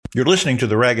You're listening to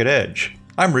The Ragged Edge.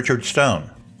 I'm Richard Stone.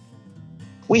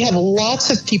 We have lots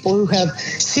of people who have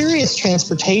serious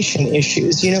transportation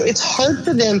issues. You know, it's hard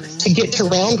for them to get to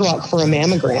Round Rock for a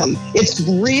mammogram. It's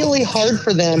really hard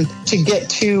for them to get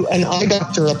to an eye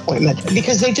doctor appointment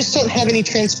because they just don't have any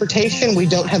transportation. We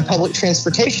don't have public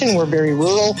transportation. We're very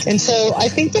rural. And so I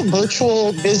think that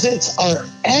virtual visits are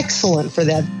excellent for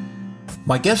that.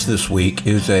 My guest this week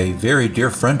is a very dear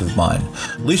friend of mine.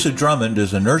 Lisa Drummond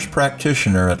is a nurse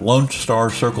practitioner at Lone Star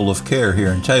Circle of Care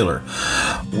here in Taylor.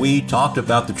 We talked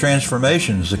about the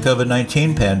transformations the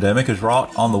COVID-19 pandemic has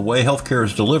wrought on the way healthcare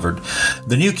is delivered,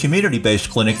 the new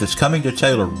community-based clinic that's coming to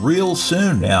Taylor real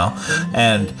soon now,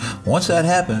 and once that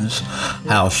happens,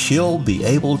 how she'll be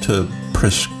able to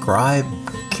prescribe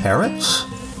carrots?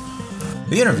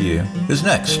 The interview is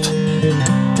next.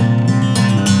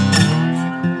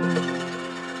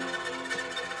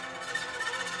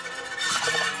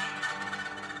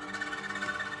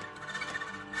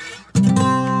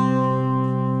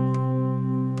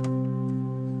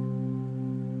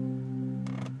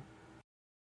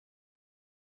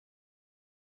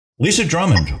 Lisa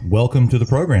Drummond, welcome to the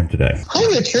program today. Hi,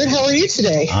 Richard. How are you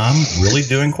today? I'm really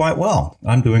doing quite well.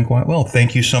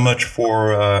 Thank you so much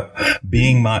for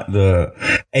being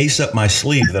the ace up my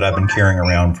sleeve that I've been carrying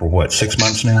around for, 6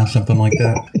 months now, something like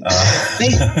that?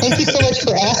 Thank you so much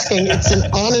for asking. It's an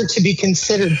honor to be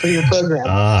considered for your program.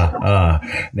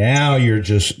 Now you're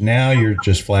just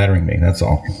flattering me. That's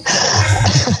all.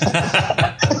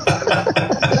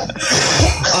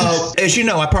 As you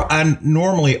know, I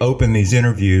normally open these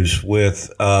interviews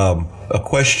with a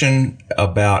question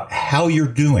about how you're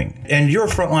doing. And you're a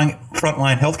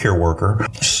frontline healthcare worker,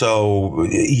 so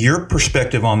your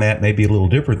perspective on that may be a little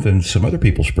different than some other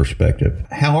people's perspective.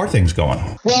 How are things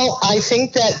going? Well, I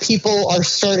think that people are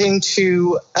starting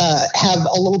to have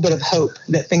a little bit of hope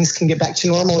that things can get back to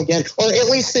normal again, or at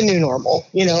least the new normal.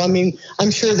 You know, I mean,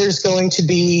 I'm sure there's going to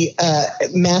be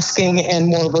masking and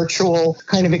more virtual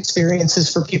kind of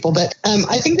experiences for people, but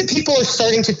I think that people are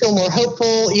starting to feel more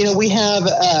hopeful. You know, we have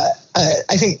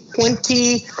I think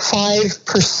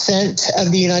 25% of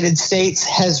the United States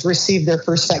has received their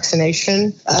first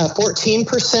vaccination.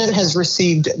 14% has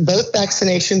received both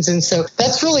vaccinations. And so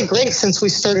that's really great since we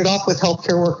started off with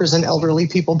healthcare workers and elderly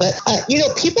people. But,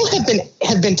 people have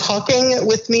been talking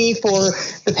with me for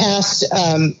the past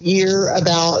year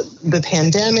about the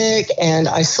pandemic and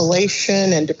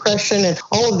isolation and depression and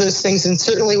all of those things. And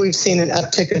certainly we've seen an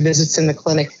uptick of visits in the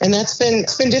clinic. And it's been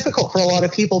difficult for a lot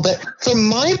of people. But from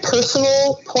my personal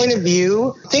point of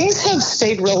view, things have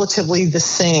stayed relatively the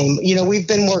same. You know, we've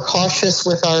been more cautious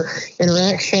with our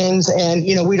interactions and,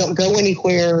 we don't go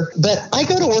anywhere, but I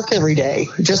go to work every day,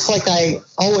 just like I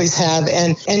always have,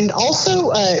 and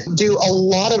also do a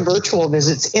lot of virtual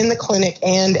visits in the clinic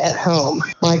and at home.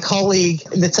 My colleague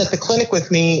that's at the clinic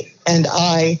with me and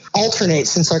I alternate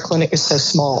since our clinic is so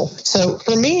small. So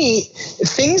for me,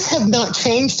 things have not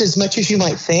changed as much as you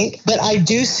might think, but I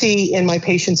do see in my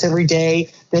patients every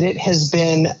day that it has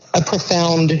been a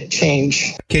profound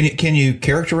change. Can you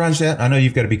characterize that? I know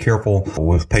you've got to be careful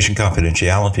with patient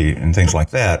confidentiality and things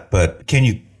like that, but can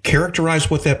you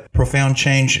characterize what that profound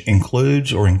change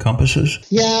includes or encompasses?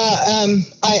 Yeah,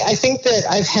 I think that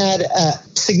I've had a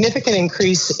significant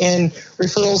increase in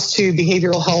referrals to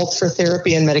behavioral health for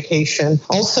therapy and medication.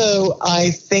 Also,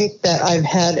 I think that I've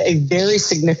had a very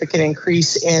significant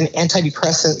increase in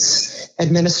antidepressants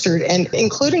administered, and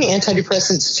including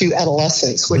antidepressants to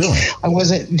adolescents, which really? I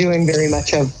wasn't doing very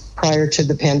much of prior to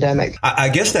the pandemic. I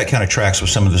guess that kind of tracks with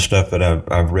some of the stuff that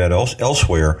I've read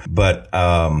elsewhere, but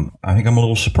I think I'm a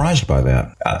little surprised by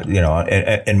that.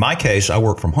 In my case, I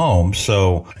work from home,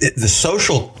 so the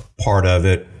social part of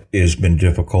it has been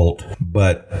difficult,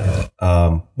 but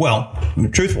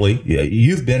truthfully,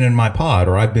 you've been in my pod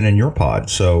or I've been in your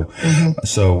pod. So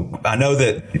I know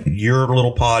that your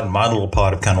little pod and my little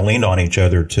pod have kind of leaned on each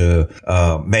other to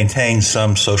maintain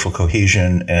some social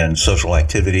cohesion and social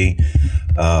activity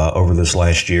over this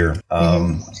last year.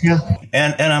 And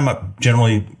I'm a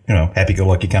generally,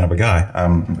 happy-go-lucky kind of a guy.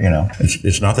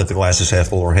 It's not that the glass is half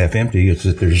full or half empty. It's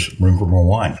that there's room for more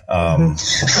wine. I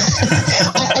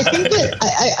think that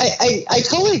I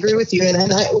totally agree with you.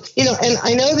 And I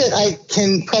know that I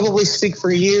can probably speak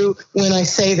for you when I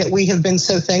say that we have been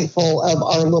so thankful of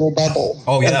our little bubble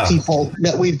of people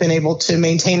that we've been able to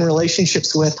maintain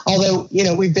relationships with. Although,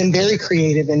 we've been very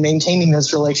creative in maintaining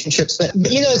those relationships. But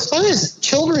as far as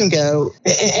children go,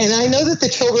 and I know that the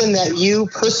children that you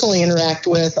personally interact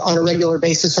with on a regular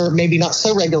basis, or maybe not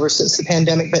so regular since the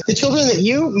pandemic, but the children that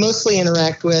you mostly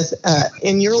interact with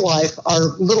in your life are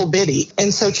little bitty.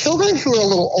 And so children who are a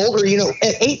little older,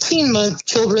 at 18 months,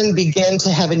 children begin to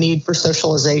have a need for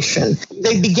socialization.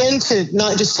 They begin to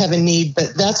not just have a need,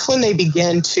 but that's when they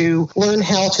begin to learn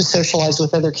how to socialize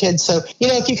with other kids. So,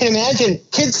 if you can imagine,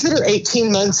 kids that are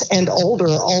 18 months and older,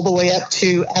 all the way up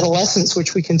to adolescence,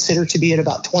 which we consider to be at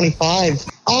about 25,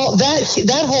 all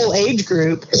that whole age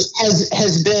group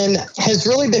has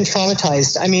really been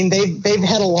traumatized. I mean, they've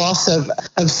had a loss of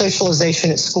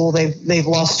socialization at school. They've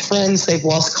lost friends. They've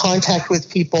lost contact with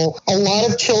people. A lot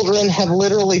of children have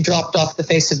literally dropped off the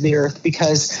face of the earth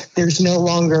because there's no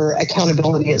longer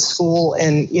accountability at school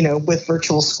and, with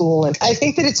virtual school. And I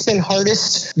think that it's been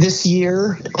hardest this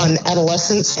year on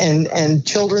adolescents and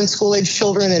children, school-age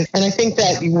children. And I think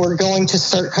that we're going to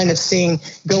start kind of seeing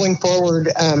going forward,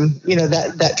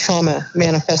 that trauma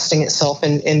manifesting itself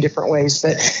in different ways.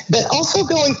 But also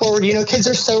going forward, kids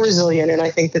are so resilient, and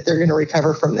I think that they're going to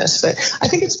recover from this. But I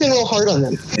think it's been real hard on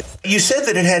them. You said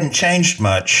that it hadn't changed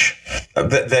much,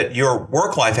 that your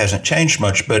work life hasn't changed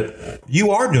much, but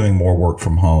you are doing more work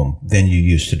from home than you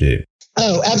used to do.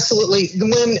 Oh, absolutely.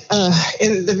 When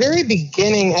in the very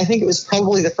beginning, I think it was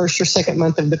probably the first or second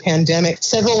month of the pandemic,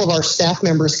 several of our staff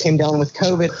members came down with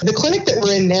COVID. The clinic that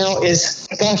we're in now is,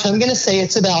 I'm going to say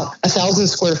it's about 1,000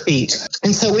 square feet.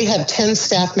 And so we have 10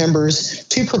 staff members,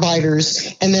 2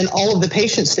 providers, and then all of the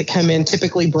patients that come in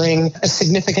typically bring a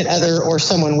significant other or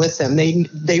someone with them.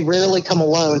 They rarely come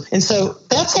alone. And so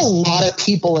that's a lot of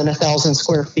people in 1,000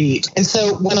 square feet. And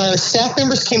so when our staff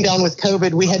members came down with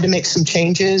COVID, we had to make some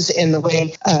changes in the way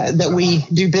that we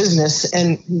do business.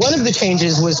 And one of the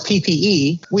changes was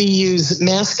PPE. We use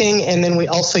masking, and then we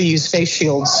also use face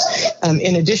shields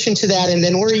in addition to that. And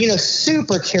then we're,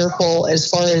 super careful as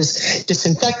far as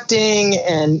disinfecting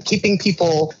and keeping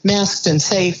people masked and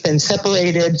safe and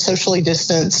separated, socially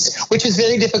distanced, which is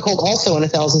very difficult also in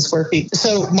 1,000 square feet.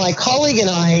 So my colleague and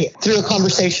I, through a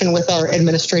conversation with our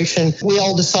administration, we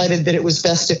all decided that it was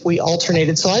best if we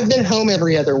alternated. So I've been home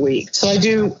every other week. So I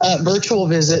do virtual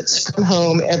visits from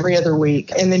home every other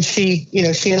week. And then she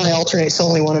and I alternate, so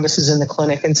only one of us is in the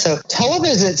clinic. And so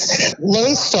televisits,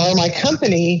 Lone Star, my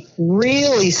company,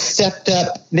 really stepped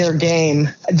up their game.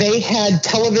 They had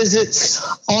televisits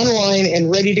online and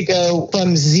ready to go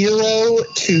from 0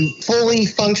 to fully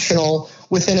functional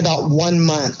within about 1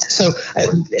 month. So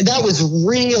that was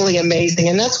really amazing.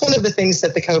 And that's one of the things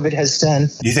that the COVID has done.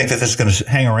 Do you think that this is going to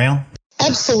hang around?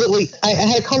 Absolutely. I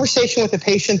had a conversation with a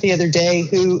patient the other day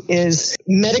who is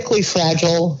medically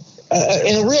fragile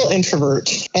and a real introvert.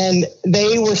 And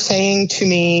they were saying to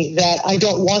me that I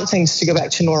don't want things to go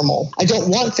back to normal. I don't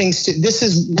want this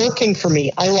is working for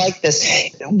me. I like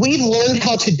this. We've learned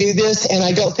how to do this, and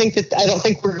I don't think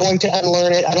we're going to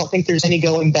unlearn it. I don't think there's any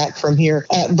going back from here.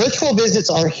 Virtual visits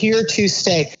are here to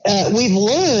stay. We've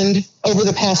learned over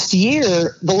the past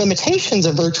year the limitations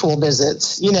of virtual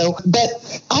visits,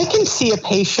 but I can see a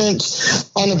patient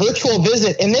on a virtual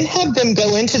visit and then have them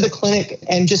go into the clinic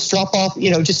and just drop off,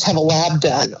 just have a lab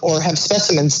done or have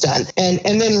specimens done and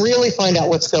then really find out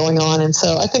what's going on. And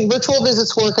so I think virtual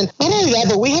visits work. And not only that,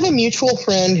 but we have a mutual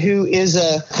friend who is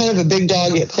a kind of a big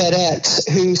dog at FedEx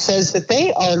who says that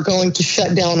they are going to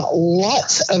shut down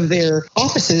lots of their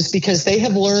offices because they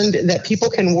have learned that people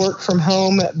can work from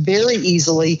home very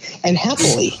easily and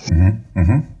happily. Mm-hmm,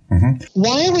 mm-hmm, mm-hmm.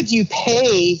 Why would you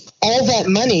pay all that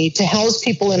money to house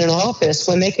people in an office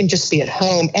when they can just be at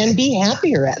home and be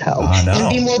happier at home and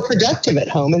be more productive at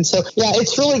home? And so,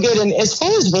 it's really good. And as far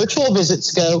as virtual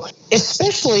visits go,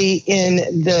 especially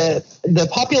in the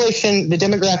population, the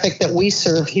demographic that we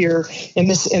serve here in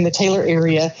the Taylor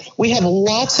area, we have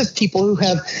lots of people who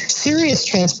have serious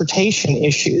transportation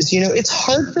issues. It's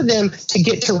hard for them to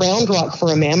get to Round Rock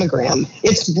for a mammogram.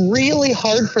 It's really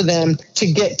hard for them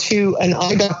to get to an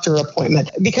eye doctor appointment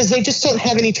because they just don't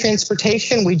have any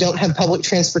transportation. We don't have public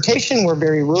transportation. We're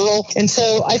very rural. And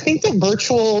so I think that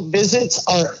virtual visits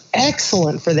are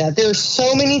excellent for that. There are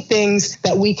so many things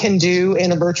that we can do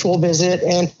in a virtual visit.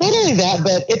 And not only that,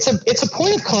 but it's a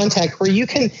point of contact where you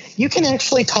can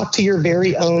actually talk to your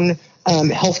very own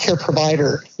healthcare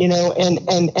provider,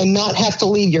 and not have to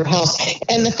leave your house.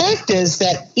 And the fact is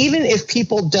that even if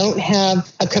people don't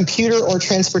have a computer or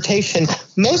transportation,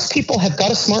 most people have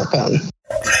got a smartphone.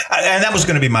 And that was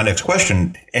going to be my next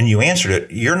question, and you answered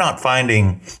it. You're not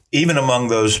finding, even among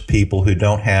those people who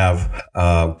don't have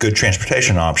good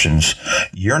transportation options,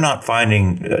 you're not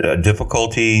finding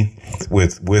difficulty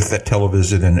with that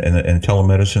televisit and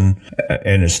telemedicine,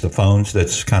 and it's the phones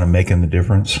that's kind of making the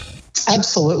difference?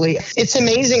 Absolutely. It's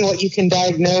amazing what you can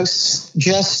diagnose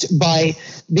just by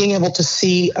being able to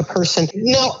see a person.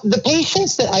 Now, the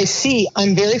patients that I see,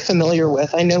 I'm very familiar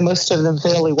with. I know most of them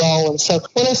fairly well. And so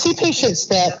when I see patients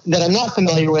that I'm not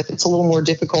familiar with, it's a little more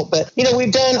difficult. But,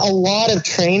 we've done a lot of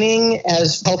training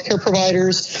as healthcare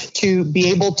providers to be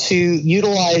able to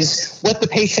utilize what the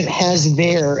patient has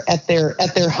there at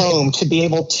their home to be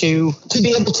able to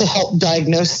help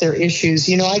diagnose their issues.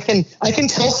 I can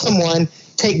tell someone,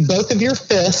 take both of your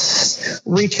fists,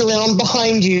 reach around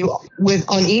behind you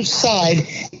on each side,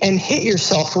 and hit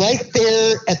yourself right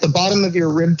there at the bottom of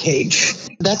your rib cage.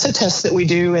 That's a test that we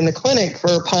do in the clinic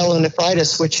for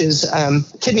pyelonephritis, which is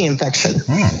kidney infection.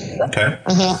 Okay.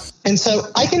 And so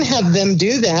I can have them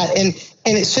do that, and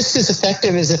it's just as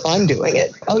effective as if I'm doing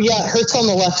it. Oh, yeah, it hurts on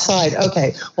the left side.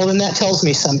 Okay, well, then that tells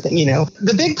me something,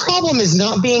 The big problem is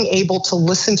not being able to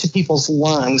listen to people's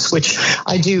lungs, which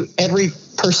I do every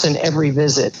person every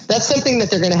visit. That's something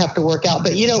that they're going to have to work out.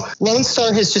 But, Lone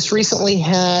Star has just recently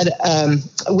had,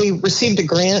 we received a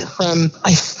grant from,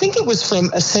 I think it was from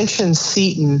Ascension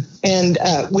Seton, and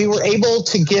we were able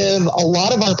to give a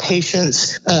lot of our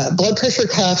patients blood pressure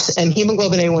cuffs and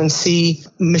hemoglobin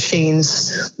A1C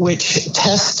machines, which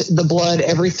test the blood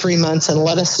every 3 months and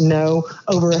let us know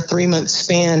over a 3-month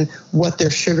span what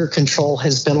their sugar control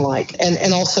has been like.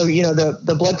 And also,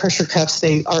 the blood pressure cuffs,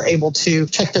 they are able to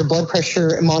check their blood pressure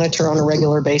and monitor on a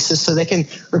regular basis so they can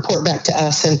report back to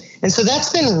us. And so that's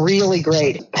been really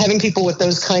great. Having people with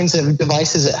those kinds of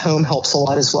devices at home helps a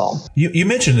lot as well. You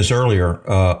mentioned this earlier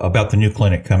about the new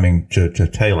clinic coming to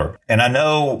Taylor. And I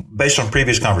know, based on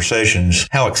previous conversations,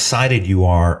 how excited you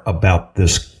are about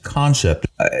this concept.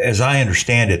 As I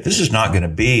understand it, this is not going to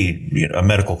be a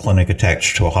medical clinic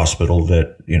attached to a hospital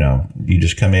that, you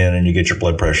just come in and you get your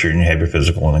blood pressure and you have your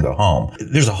physical and then go home.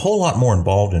 There's a whole lot more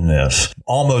involved in this,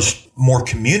 almost more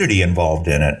community involved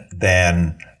in it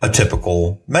than a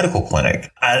typical medical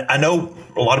clinic. I know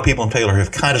a lot of people in Taylor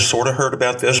have kind of sort of heard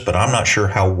about this, but I'm not sure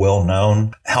how well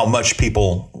known, how much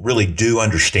people really do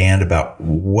understand about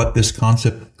what this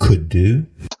concept could do.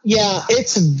 Yeah,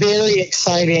 it's very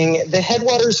exciting. The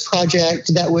Headwaters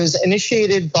project that was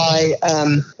initiated by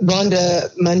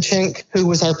Rhonda Munchink, who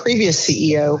was our previous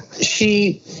CEO,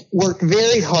 she worked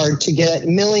very hard to get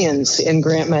millions in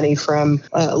grant money from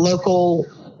local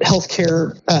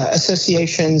healthcare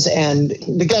associations and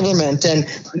the government. And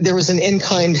there was an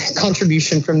in-kind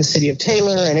contribution from the city of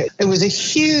Taylor. And it was a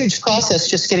huge process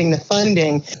just getting the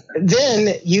funding.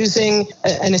 Then using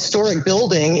an historic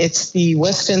building, it's the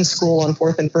West End School on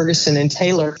 4th and Ferguson in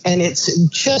Taylor. And it's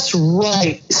just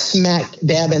right smack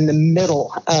dab in the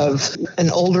middle of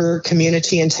an older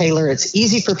community in Taylor. It's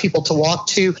easy for people to walk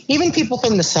to. Even people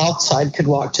from the south side could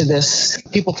walk to this.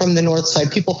 People from the north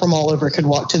side, people from all over could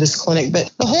walk to this clinic.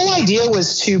 But the whole idea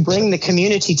was to bring the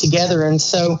community together. And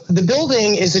so the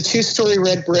building is a 2-story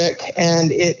red brick, and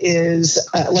it is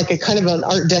like a kind of an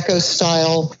Art Deco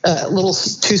style little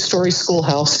 2-story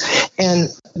schoolhouse. And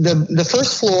the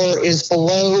first floor is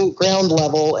below ground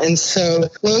level. And so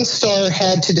Lone Star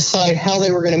had to decide how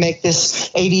they were going to make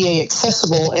this ADA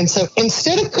accessible. And so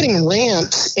instead of putting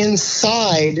ramps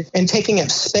inside and taking up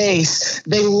space,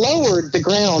 they lowered the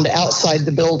ground outside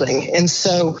the building. And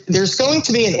so there's going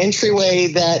to be an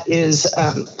entryway that is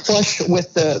flush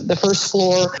with the first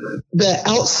floor. The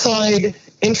outside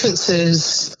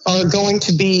entrances are going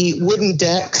to be wooden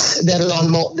decks that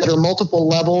are multiple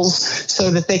levels,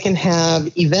 so that they can have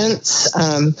events,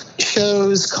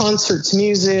 shows, concerts,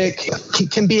 music. It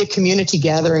can be a community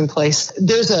gathering place.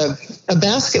 There's a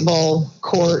basketball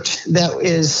court that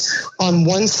is on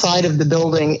one side of the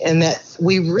building, and that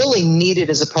we really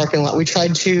needed as a parking lot. We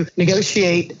tried to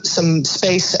negotiate some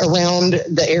space around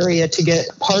the area to get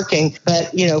parking,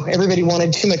 but everybody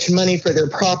wanted too much money for their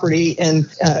property, and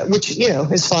which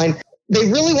is fine. They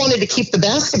really wanted to keep the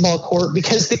basketball court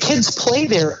because the kids play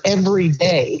there every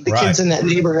day, the kids in that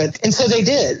neighborhood. And so they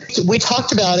did. We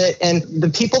talked about it, and the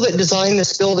people that designed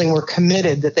this building were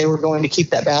committed that they were going to keep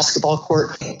that basketball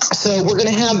court. So we're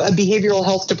going to have a behavioral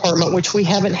health department, which we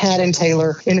haven't had in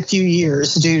Taylor in a few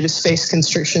years due to space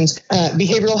constrictions.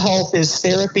 Behavioral health is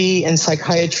therapy and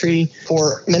psychiatry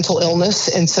for mental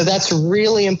illness. And so that's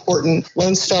really important.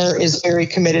 Lone Star is very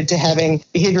committed to having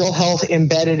behavioral health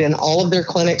embedded in all of their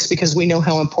clinics, because we know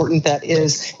how important that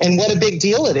is and what a big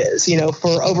deal it is,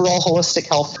 for overall holistic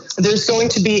health. There's going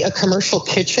to be a commercial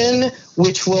kitchen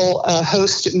which will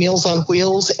host Meals on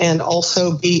Wheels and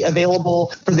also be available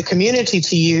for the community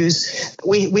to use.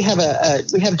 We have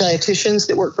dietitians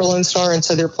that work for Lone Star, and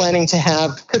so they're planning to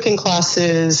have cooking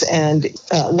classes and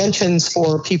luncheons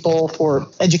for people for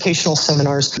educational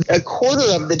seminars. A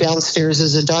quarter of the downstairs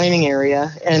is a dining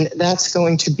area, and that's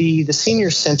going to be the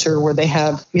senior center where they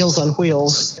have Meals on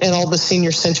Wheels and all the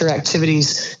senior center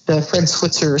activities. The Fred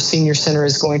Switzer Senior Center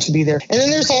is going to be there. And then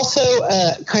there's also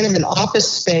kind of an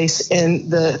office space in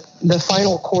the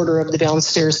final quarter of the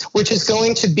downstairs, which is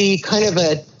going to be kind of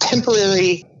a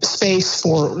temporary space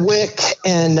for WIC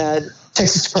and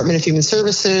Texas Department of Human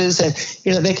Services,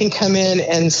 and they can come in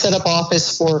and set up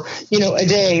office for a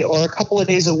day or a couple of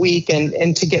days a week,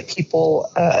 and to get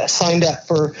people signed up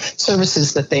for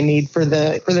services that they need for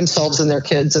themselves and their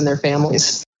kids and their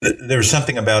families. There's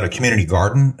something about a community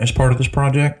garden as part of this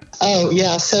project? Oh,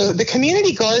 yeah. So the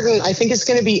community garden, I think, is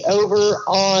going to be over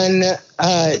on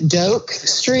Doak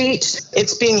Street.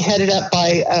 It's being headed up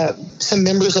by some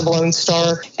members of Lone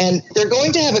Star, and they're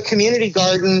going to have a community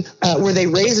garden where they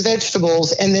raise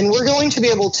vegetables, and then we're going to be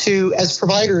able to, as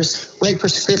providers, write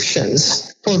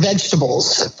prescriptions for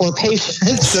vegetables for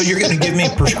patients. So you're going to give me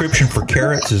a prescription for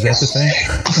carrots? Is that the thing?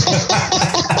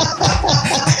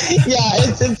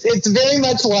 Yeah, it's very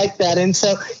much like that. And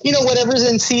so, whatever's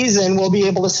in season, we'll be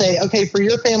able to say, okay, for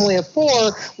your family of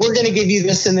 4, we're going to give you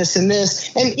this and this and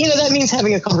this. And, that means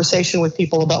having a conversation with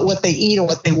people about what they eat and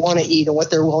what they want to eat and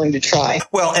what they're willing to try.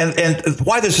 Well, and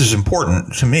why this is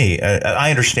important to me,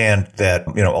 I understand that,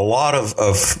 a lot of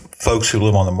folks who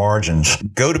live on the margins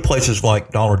go to places like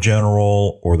Dollar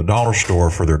General or the dollar store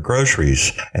for their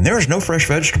groceries, and there is no fresh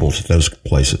vegetables at those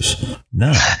places.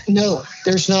 None. No,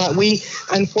 there's not. We,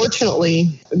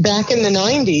 unfortunately, back in the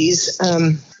 90s,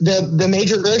 the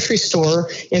major grocery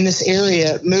store in this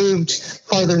area moved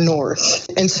farther north.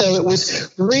 And so it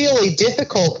was really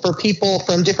difficult for people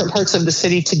from different parts of the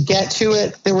city to get to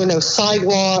it. There were no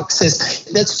sidewalks.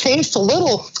 That's changed a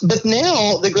little, but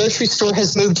now the grocery store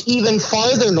has moved even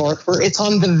farther north, where it's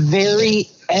on the very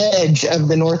edge of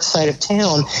the north side of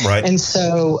town. Right. And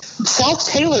so South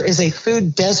Taylor is a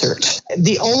food desert.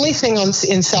 The only thing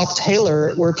in South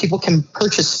Taylor where people can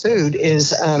purchase food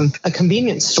is a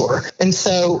convenience store. And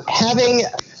so having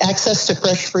access to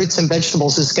fresh fruits and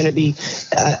vegetables is going to be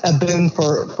a boon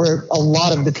for a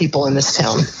lot of the people in this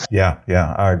town.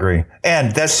 Yeah, I agree.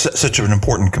 And that's such an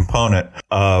important component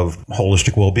of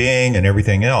holistic well-being and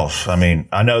everything else. I mean,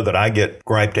 I know that I get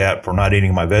griped at for not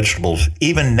eating my vegetables.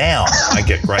 Even now, I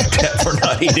get griped at for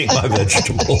not eating my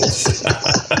vegetables. Well,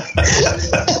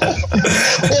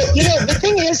 the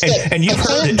thing is that... And you've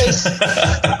heard it.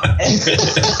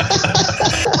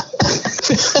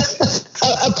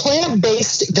 A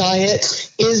plant-based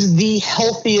diet is the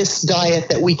healthiest diet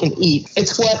that we can eat.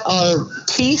 It's what our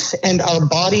teeth and our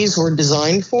bodies were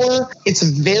designed for. It's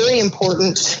very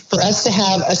important for us to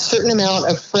have a certain amount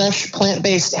of fresh,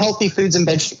 plant-based, healthy foods and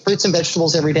fruits and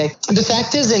vegetables every day. The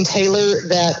fact is in Taylor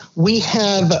that we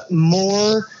have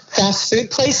more fast food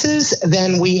places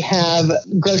than we have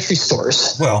grocery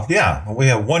stores. Well, yeah, we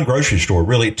have one grocery store,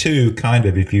 really 2, kind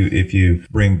of, if you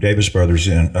bring Davis Brothers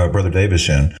in, Brother Davis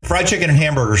in. Fried chicken and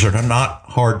hamburgers are not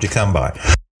hard to come by.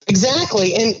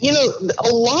 Exactly. And, a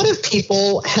lot of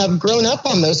people have grown up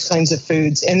on those kinds of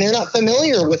foods, and they're not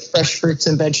familiar with fresh fruits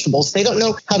and vegetables. They don't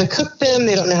know how to cook them.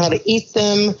 They don't know how to eat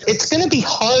them. It's going to be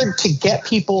hard to get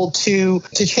people to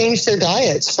change their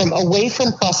diets from away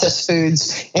from processed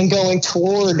foods and going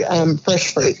toward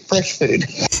fresh food.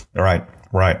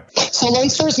 Right. So Lone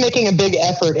Star is making a big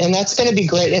effort, and that's going to be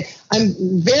great. And I'm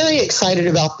very excited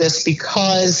about this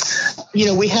because,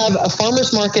 we have a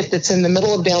farmer's market that's in the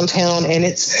middle of downtown, and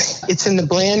it's in the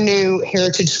brand new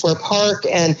Heritage Square Park,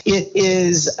 and it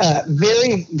is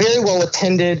very, very well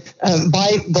attended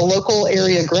by the local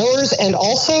area growers and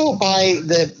also by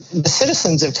the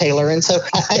citizens of Taylor. And so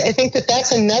I think that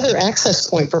that's another access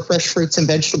point for fresh fruits and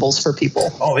vegetables for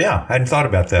people. Oh, yeah. I hadn't thought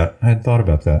about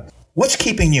that. What's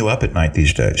keeping you up at night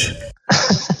these days?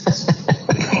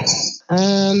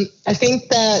 I think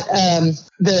that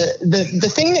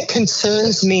the thing that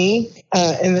concerns me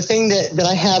and the thing that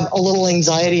I have a little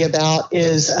anxiety about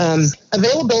is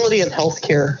availability of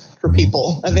healthcare for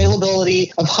people,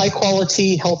 availability of high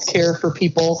quality healthcare for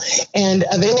people, and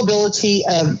availability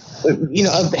of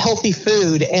healthy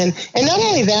food. And not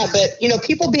only that, but,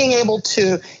 people being able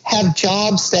to have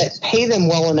jobs that pay them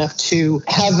well enough to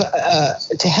have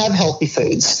healthy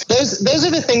foods. Those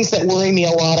are the things that worry me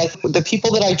a lot. The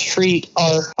people that I treat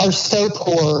are so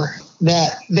poor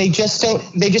that they just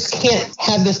can't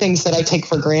have the things that I take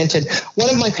for granted. One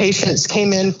of my patients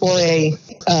came in for a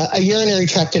urinary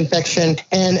tract infection,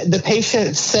 and the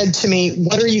patient said to me,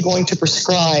 "What are you going to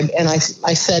prescribe?" And I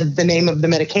said the name of the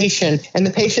medication, and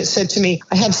the patient said to me,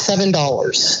 "I have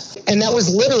 $7." And that was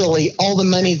literally all the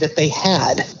money that they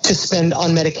had to spend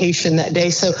on medication that day.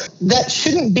 So that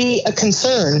shouldn't be a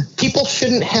concern. People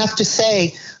shouldn't have to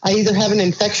say, I either have an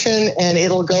infection and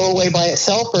it'll go away by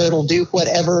itself, or it'll do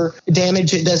whatever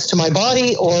damage it does to my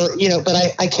body, or, but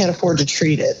I can't afford to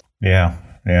treat it. Yeah.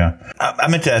 Yeah. I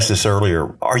meant to ask this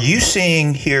earlier. Are you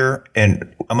seeing here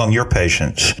among your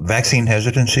patients vaccine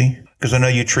hesitancy? Because I know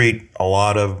you treat a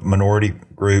lot of minority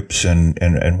groups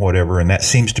and whatever, and that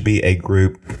seems to be a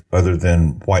group other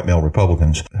than white male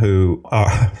Republicans who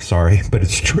are, sorry, but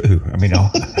it's true. I mean,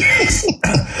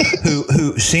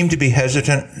 who seem to be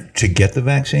hesitant to get the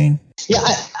vaccine. Yeah,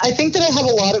 I think that I have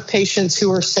a lot of patients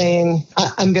who are saying,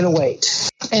 I'm going to wait.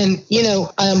 And,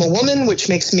 I am a woman, which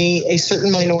makes me a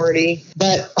certain minority,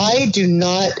 but I do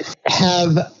not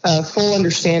have a full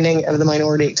understanding of the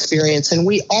minority experience. And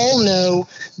we all know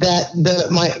that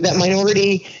that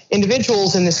minority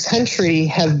individuals in this country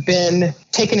have been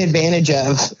taken advantage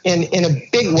of in a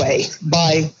big way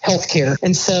by healthcare.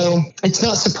 And so it's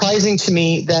not surprising to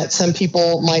me that some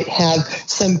people might have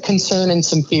some concern and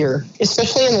some fear,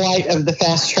 especially in light of the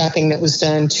fast tracking that was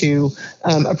done to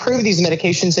approve these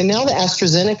medications. And now the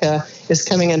AstraZeneca is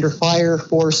coming under fire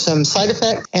for some side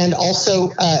effects, and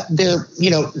also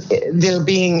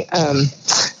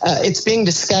it's being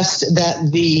discussed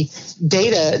that the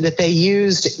data that they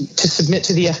used to submit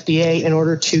to the FDA in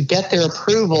order to get their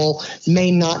approval may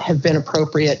not have been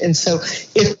appropriate. And so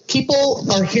if people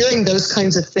are hearing those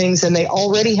kinds of things and they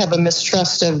already have a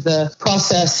mistrust of the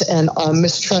process and a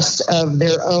mistrust of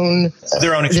their own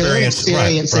experiences,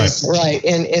 right,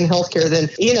 in healthcare, then,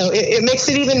 it makes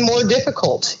it even more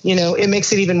difficult. It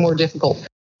makes it even more difficult.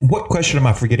 What question am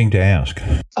I forgetting to ask?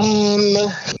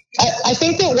 I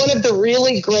think that one of the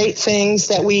really great things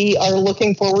that we are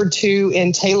looking forward to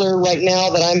in Taylor right now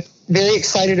that I'm very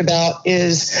excited about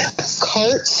is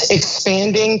carts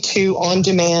expanding to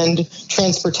on-demand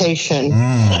transportation.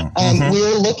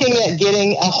 We're looking at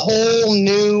getting a whole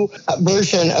new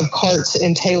version of carts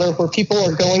in Taylor where people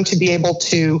are going to be able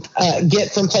to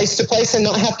get from place to place and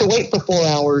not have to wait for 4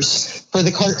 hours for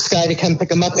the carts guy to come pick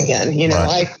them up again.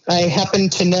 Right. I happen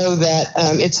to know that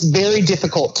it's very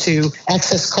difficult to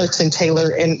access carts in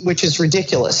Taylor, which is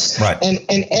ridiculous. Right.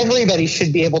 And everybody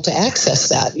should be able to access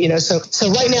that.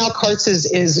 So right now carts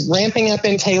is ramping up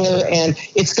in Taylor, and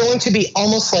it's going to be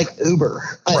almost like Uber,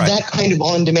 that kind of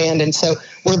on demand. And so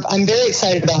I'm very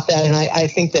excited about that, and I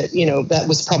think that that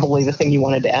was probably the thing you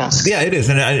wanted to ask. Yeah, it is,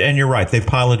 and you're right. They've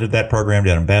piloted that program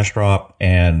down in Bastrop,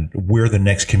 and we're the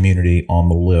next community on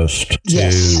the list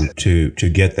to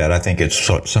get that. I think it's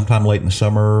sometime late in the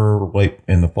summer, late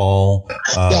in the fall.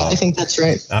 Yeah, I think that's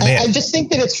right. I just think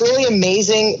that it's really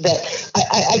amazing that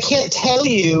I can't tell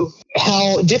you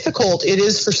how difficult it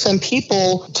is for some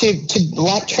people to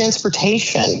lack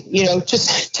transportation,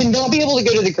 just to not be able to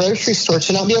go to the grocery store,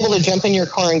 to not be able to jump in your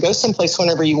car and go someplace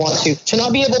whenever you want to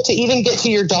not be able to even get to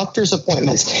your doctor's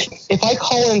appointments. If I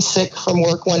call in sick from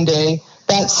work one day,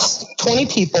 that's 20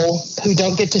 people who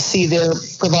don't get to see their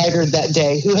provider that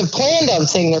day, who have planned on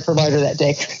seeing their provider that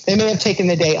day. They may have taken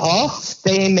the day off.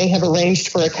 They may have arranged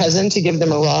for a cousin to give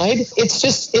them a ride.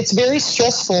 It's very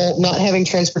stressful not having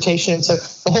transportation. And so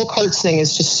the whole carts thing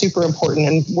is just super important,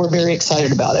 and we're very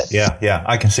excited about it. Yeah,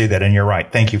 I can see that. And you're right.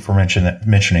 Thank you for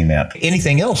mentioning that.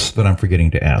 Anything else that I'm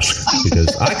forgetting to ask?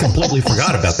 Because I completely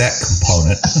forgot about that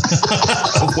component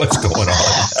of what's going on.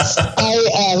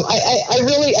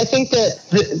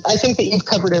 I think that you've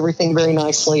covered everything very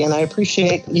nicely, and I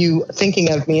appreciate you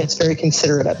thinking of me. It's very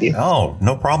considerate of you. Oh,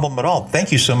 no problem at all.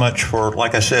 Thank you so much for,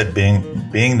 like I said,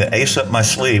 being the ace up my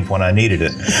sleeve when I needed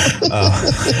it.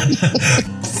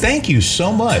 Thank you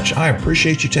so much. I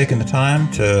appreciate you taking the time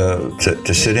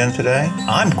to sit in today.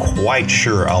 I'm quite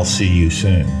sure I'll see you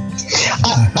soon.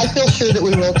 I feel sure that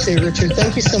we will too, Richard.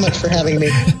 Thank you so much for having me.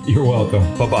 You're welcome.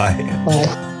 Bye-bye.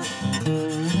 Bye.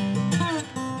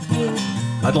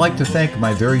 I'd like to thank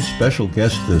my very special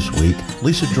guest this week,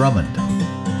 Lisa Drummond.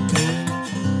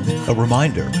 A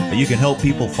reminder that you can help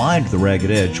people find The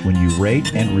Ragged Edge when you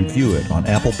rate and review it on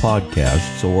Apple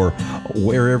Podcasts or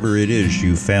wherever it is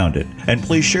you found it. And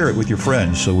please share it with your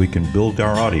friends so we can build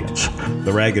our audience.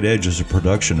 The Ragged Edge is a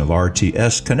production of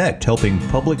RTS Connect, helping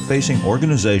public-facing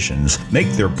organizations make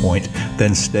their point,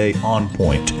 then stay on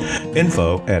point.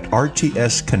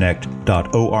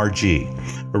 info@rtsconnect.org.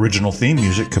 Original theme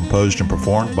music composed and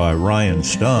performed by Ryan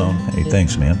Stone. Hey,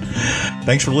 thanks, man.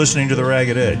 Thanks for listening to The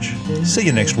Ragged Edge. See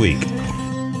you next week.